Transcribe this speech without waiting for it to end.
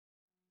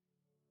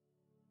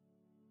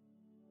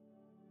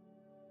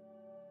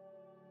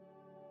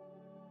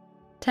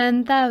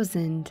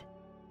10,000,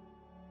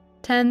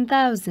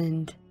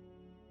 10,000.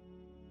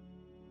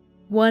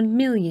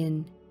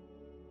 1,000,000,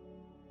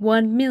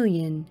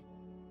 1,000,000.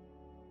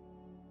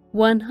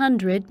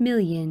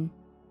 100,000,000,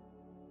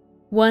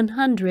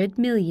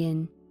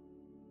 100,000,000.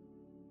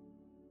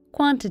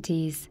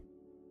 Quantities,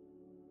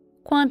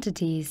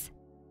 quantities.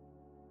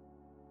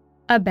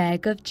 A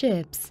bag of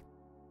chips,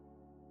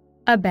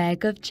 a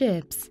bag of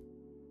chips.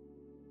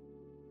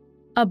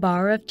 A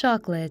bar of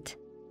chocolate,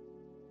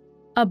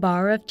 a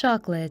bar of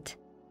chocolate.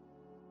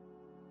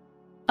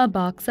 A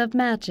box of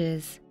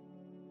matches,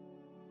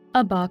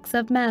 a box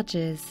of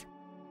matches.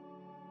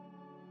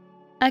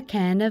 A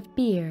can of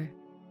beer,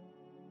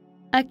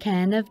 a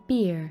can of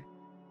beer.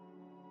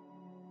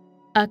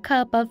 A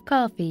cup of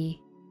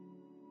coffee,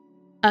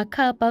 a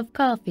cup of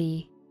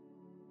coffee.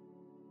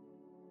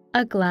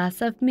 A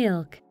glass of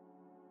milk,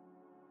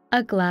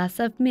 a glass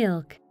of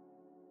milk.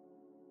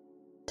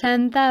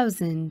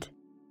 10,000,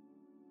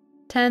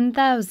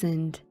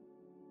 10,000.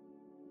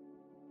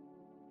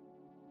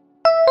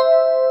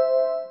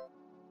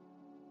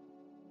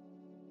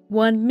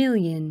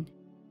 1,000,000,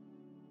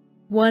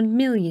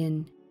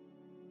 1,000,000.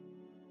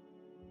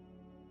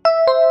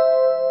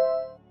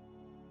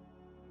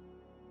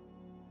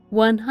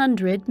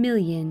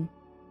 100,000,000,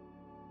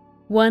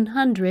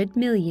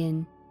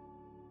 100,000,000.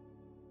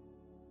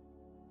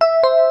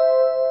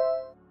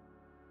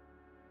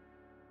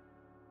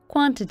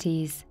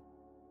 Quantities,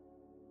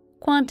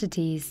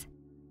 quantities.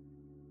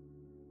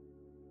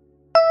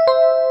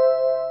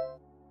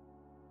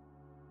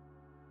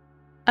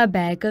 A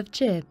bag of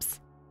chips,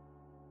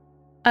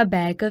 a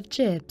bag of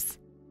chips.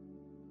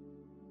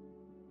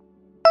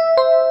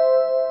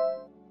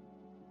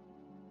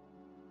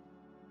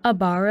 A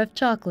bar of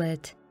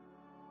chocolate,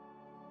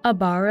 a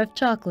bar of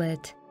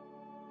chocolate.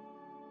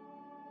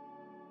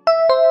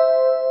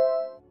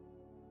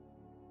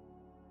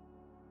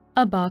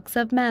 A box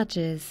of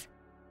matches,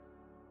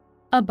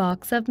 a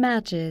box of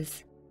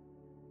matches.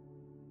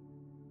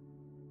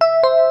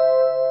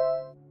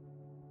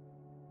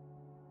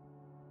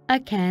 A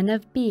can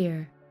of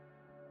beer,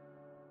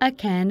 a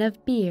can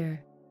of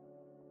beer.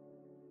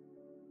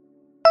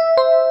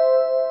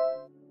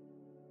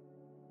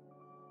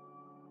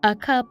 A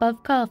cup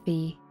of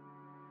coffee,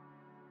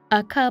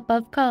 a cup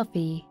of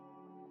coffee.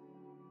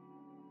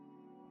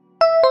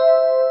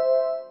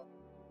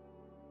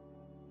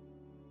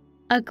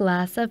 A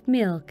glass of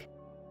milk,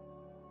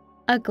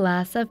 a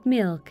glass of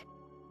milk.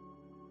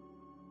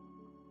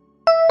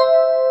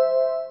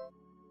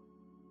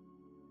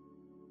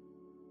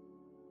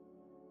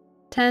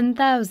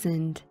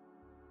 $10,000,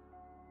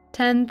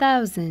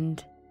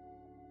 10,000.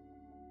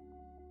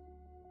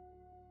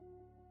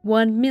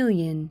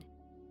 1,000,000,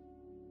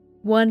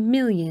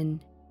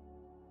 1,000,000.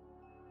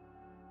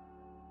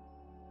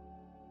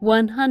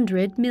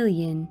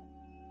 100,000,000,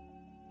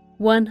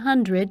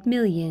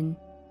 100,000,000.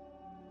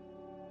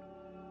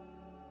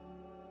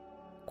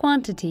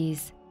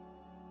 Quantities,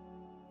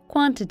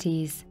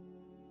 quantities.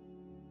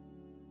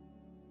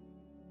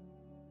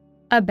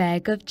 A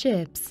bag of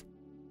chips,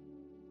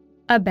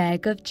 a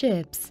bag of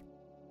chips.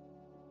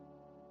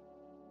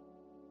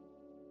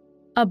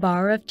 A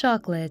bar of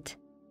chocolate,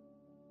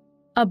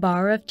 a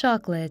bar of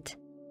chocolate.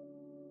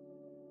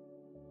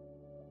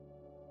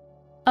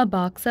 A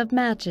box of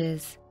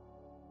matches,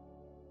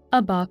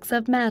 a box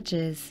of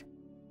matches.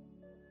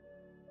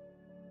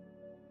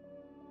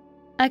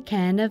 A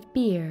can of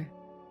beer,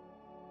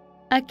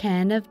 a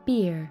can of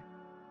beer.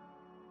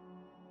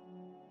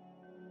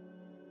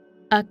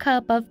 A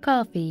cup of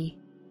coffee,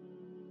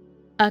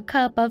 a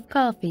cup of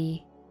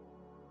coffee.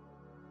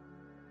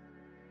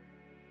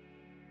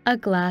 A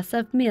glass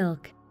of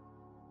milk,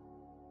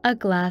 a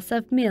glass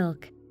of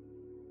milk.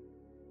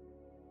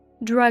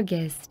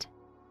 Druggist,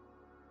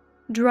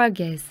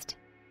 druggist.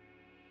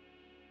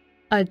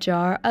 A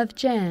jar of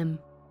jam,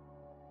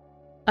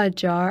 a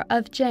jar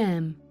of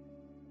jam.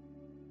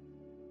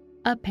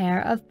 A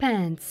pair of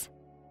pants,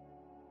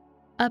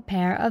 a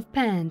pair of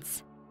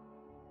pants.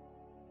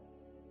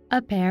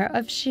 A pair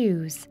of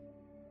shoes,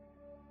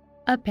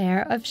 a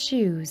pair of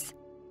shoes.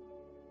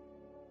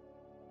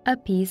 A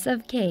piece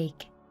of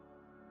cake,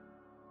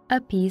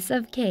 a piece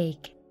of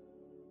cake.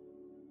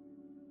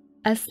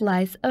 A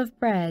slice of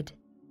bread,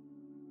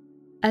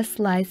 a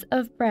slice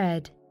of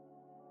bread.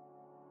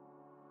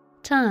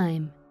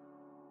 Time,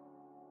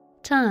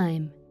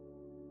 time.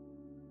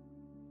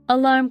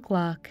 Alarm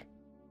clock,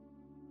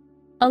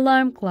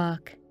 alarm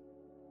clock.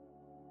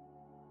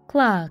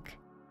 Clock,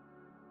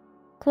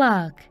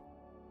 clock.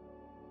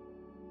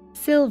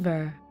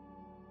 Silver,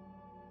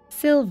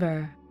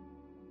 silver.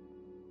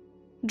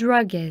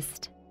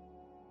 Druggist,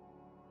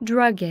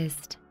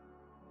 druggist.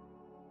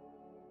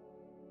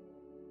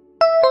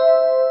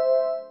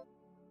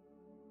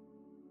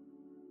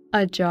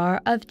 A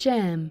jar of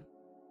jam,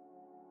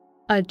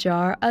 a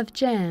jar of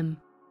jam.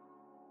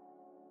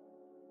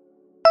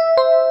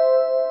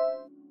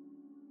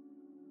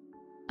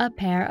 A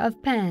pair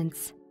of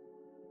pants,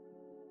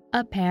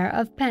 a pair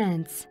of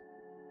pants.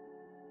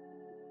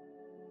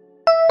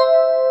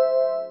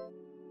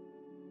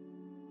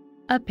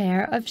 A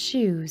pair of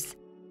shoes.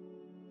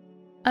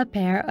 A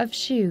pair of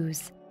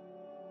shoes.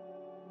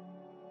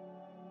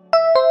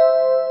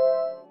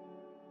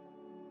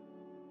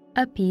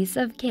 A piece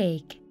of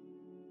cake.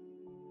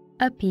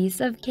 A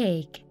piece of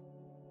cake.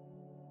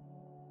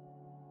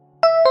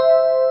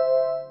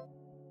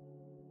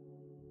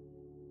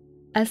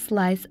 A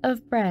slice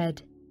of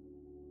bread.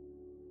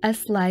 A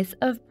slice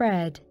of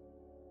bread.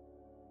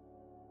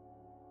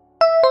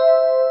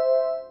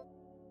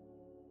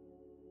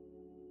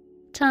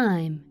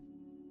 Time.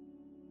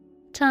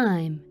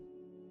 Time.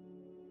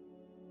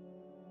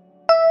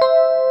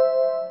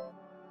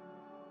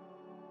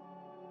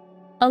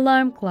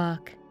 Alarm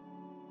clock.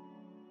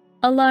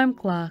 Alarm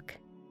clock.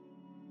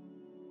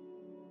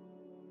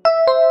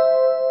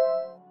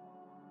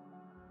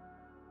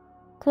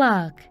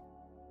 Clock.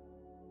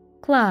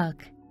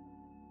 Clock.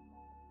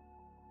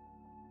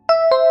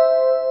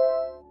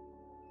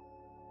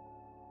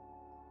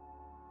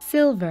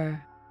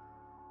 Silver.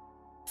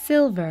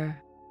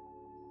 Silver.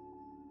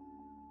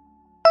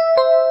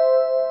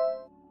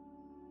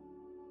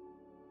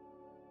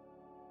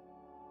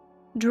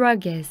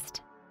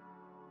 Druggist.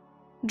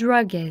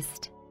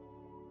 Druggist.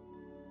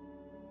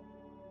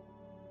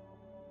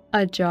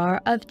 A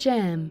jar of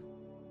jam.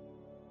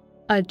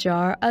 A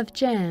jar of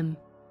jam.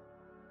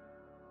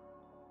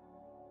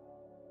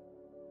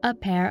 A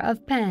pair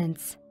of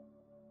pants.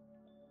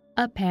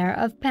 A pair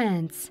of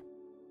pants.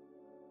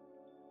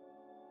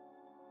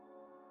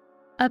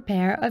 A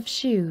pair of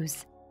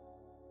shoes.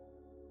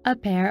 A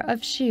pair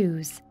of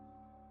shoes.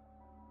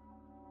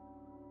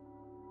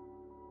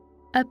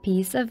 A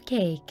piece of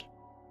cake.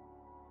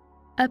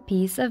 A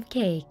piece of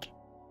cake.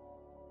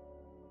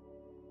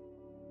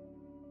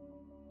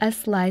 A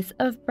slice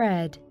of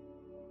bread.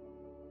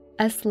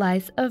 A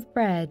slice of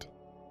bread.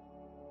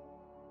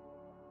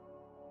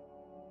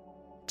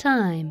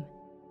 Time.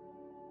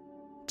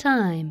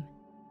 Time.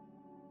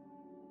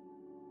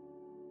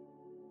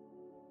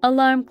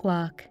 Alarm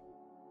clock.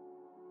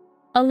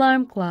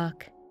 Alarm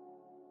clock.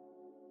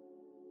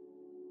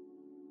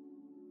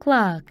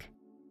 Clock.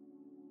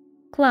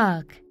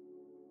 Clock.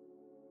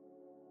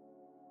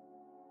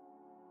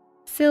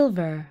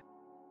 Silver.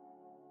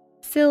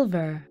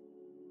 Silver.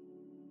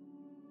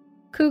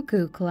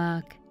 Cuckoo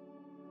clock.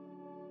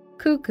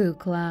 Cuckoo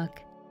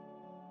clock.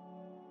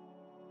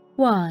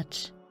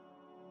 Watch.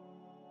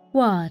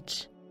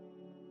 Watch.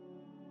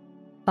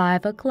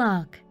 5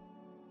 o'clock.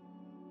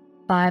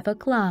 5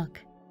 o'clock.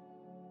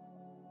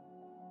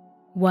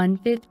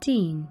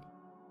 1:15.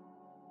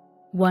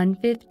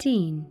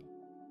 1:15.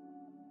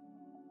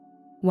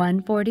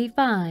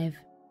 1:45.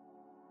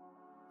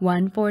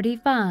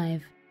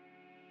 1:45.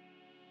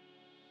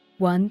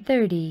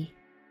 1:30.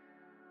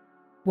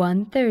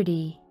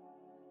 1:30.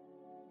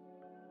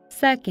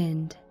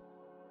 Second.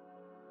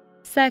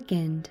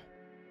 Second.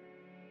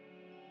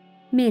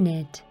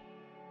 Minute.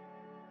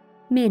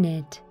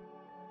 Minute.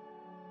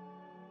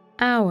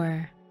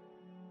 Hour.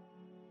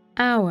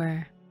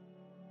 Hour.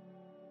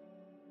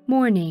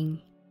 Morning.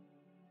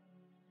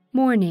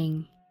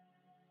 Morning.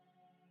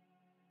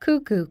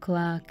 Cuckoo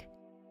clock.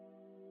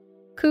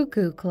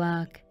 Cuckoo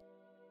clock.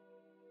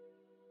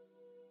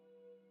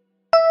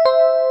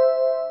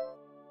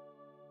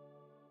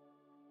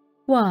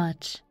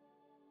 Watch.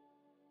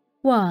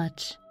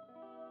 Watch.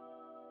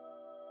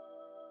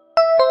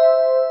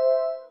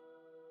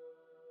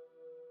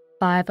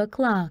 Five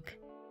o'clock.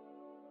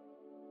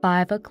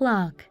 5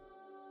 o'clock.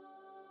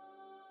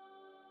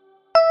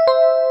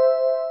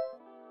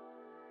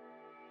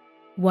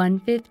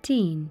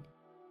 1:15.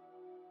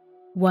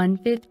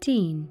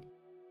 1:15.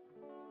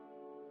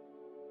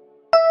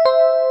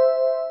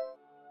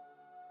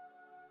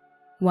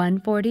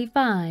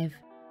 1:45.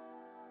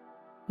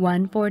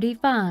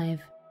 1:45.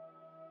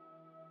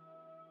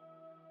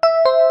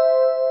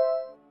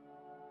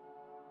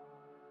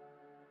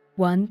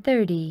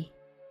 1:30.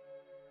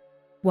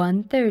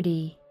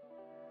 1:30.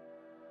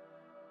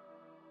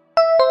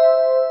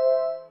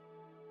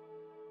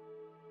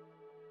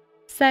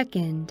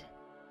 Second.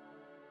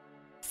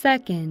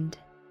 Second.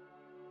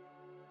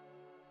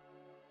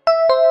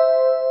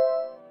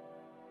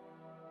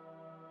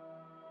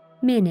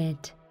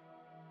 Minute.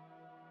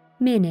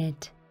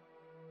 Minute.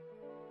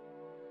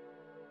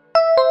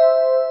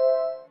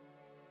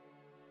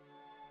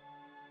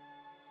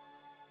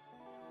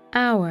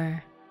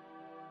 Hour.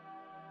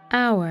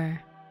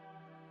 Hour.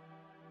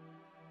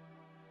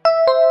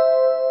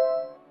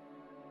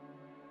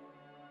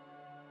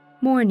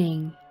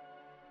 Morning.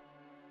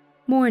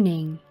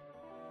 Morning.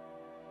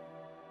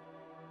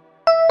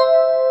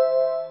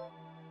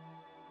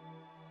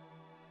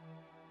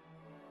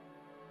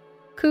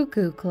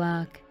 Cuckoo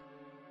clock.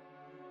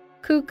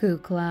 Cuckoo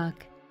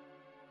clock.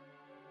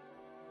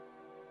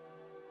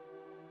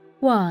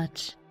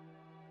 Watch.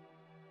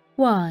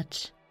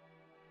 Watch.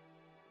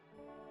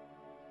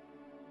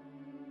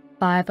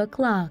 5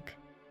 o'clock.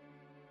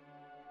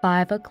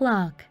 5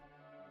 o'clock.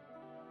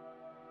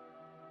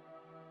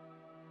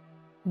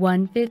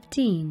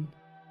 1:15.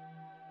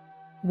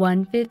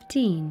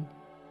 1:15.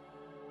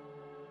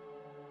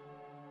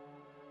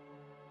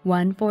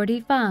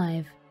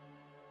 1:45,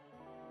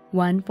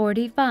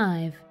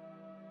 1:45.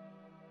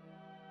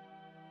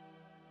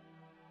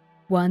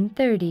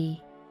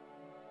 1:30,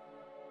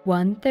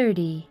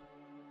 1:30.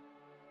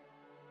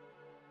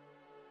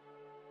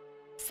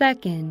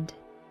 Second,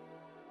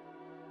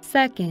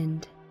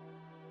 second.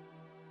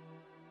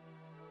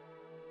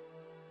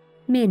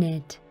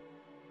 Minute,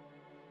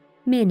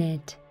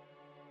 minute.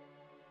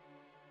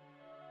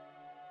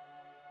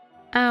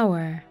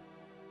 Hour,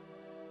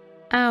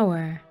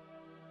 hour.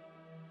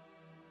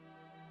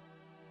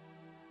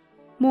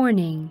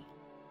 Morning,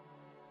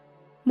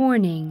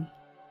 morning.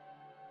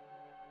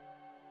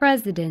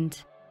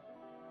 President,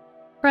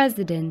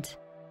 president.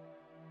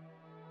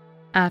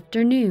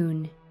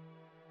 Afternoon,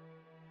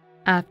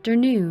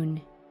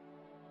 afternoon.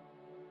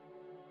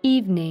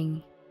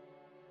 Evening,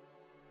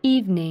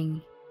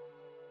 evening.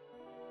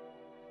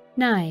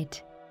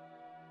 Night,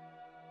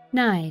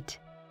 night.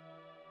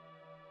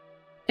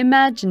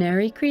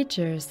 Imaginary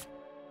creatures,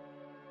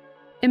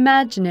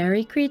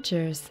 imaginary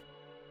creatures.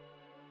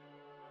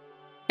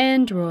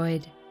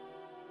 Android,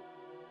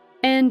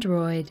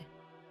 android.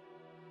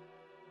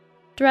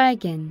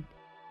 Dragon,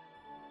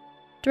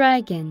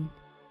 dragon.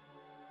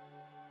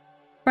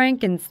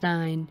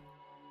 Frankenstein,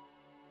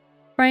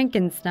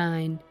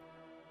 Frankenstein.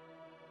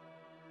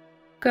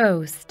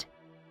 Ghost,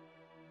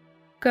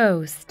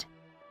 ghost.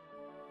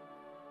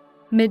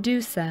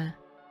 Medusa,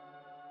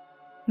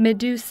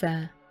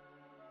 Medusa.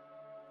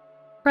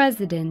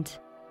 President,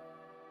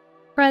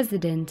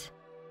 president.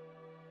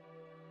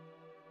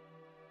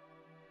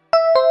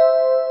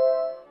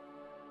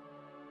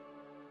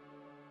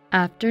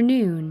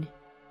 Afternoon,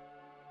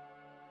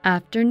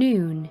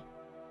 afternoon.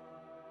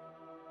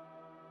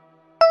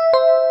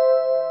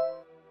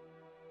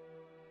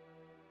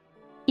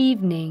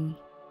 Evening,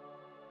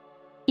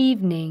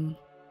 evening.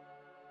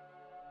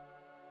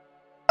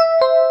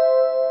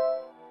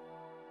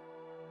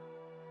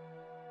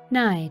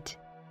 Night,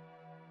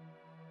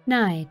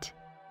 night.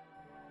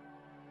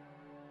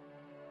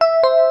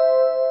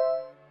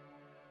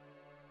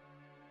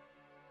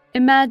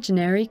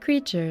 Imaginary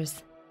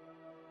creatures,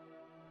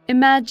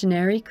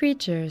 imaginary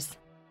creatures.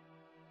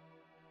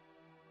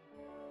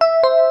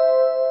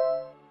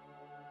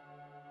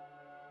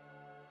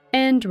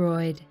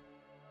 Android,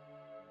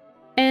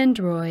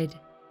 android.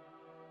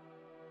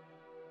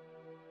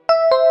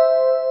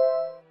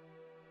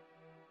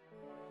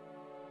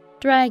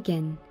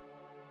 Dragon,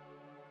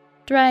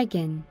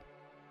 dragon.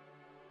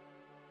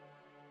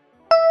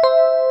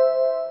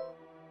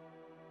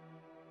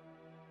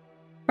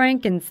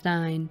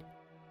 Frankenstein,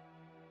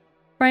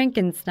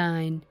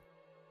 Frankenstein.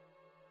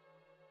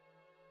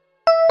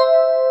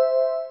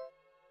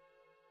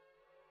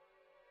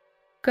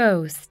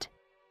 Ghost,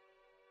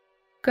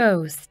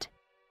 ghost.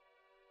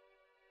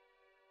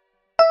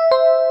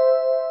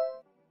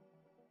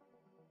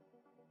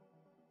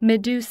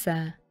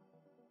 Medusa,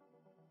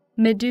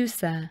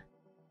 Medusa.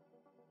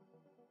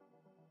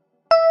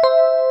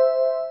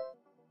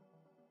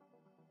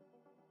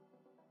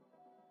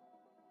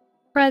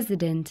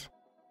 President,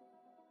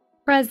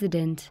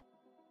 president.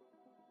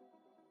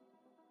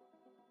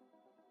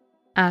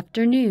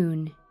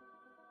 Afternoon,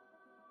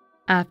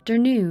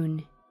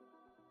 afternoon.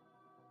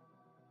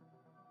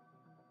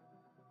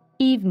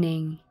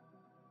 Evening,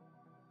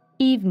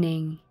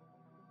 evening.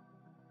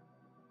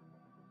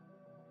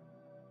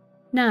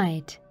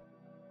 Night,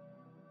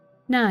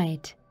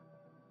 night.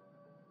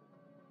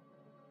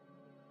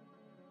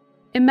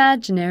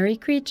 Imaginary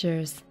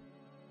creatures,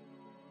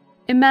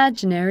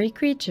 imaginary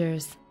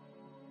creatures.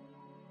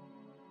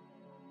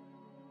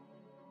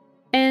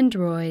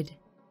 Android,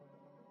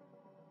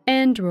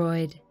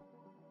 android.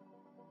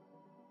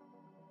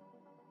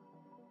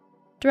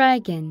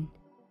 Dragon,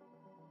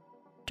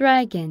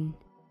 dragon.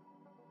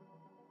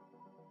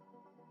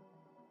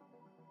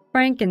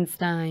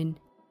 Frankenstein,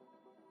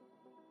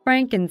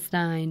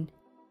 Frankenstein.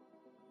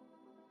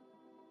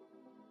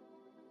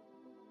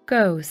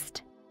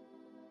 Ghost,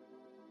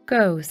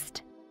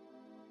 ghost.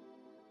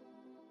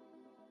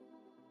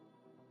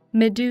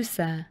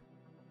 Medusa,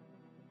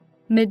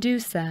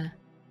 Medusa.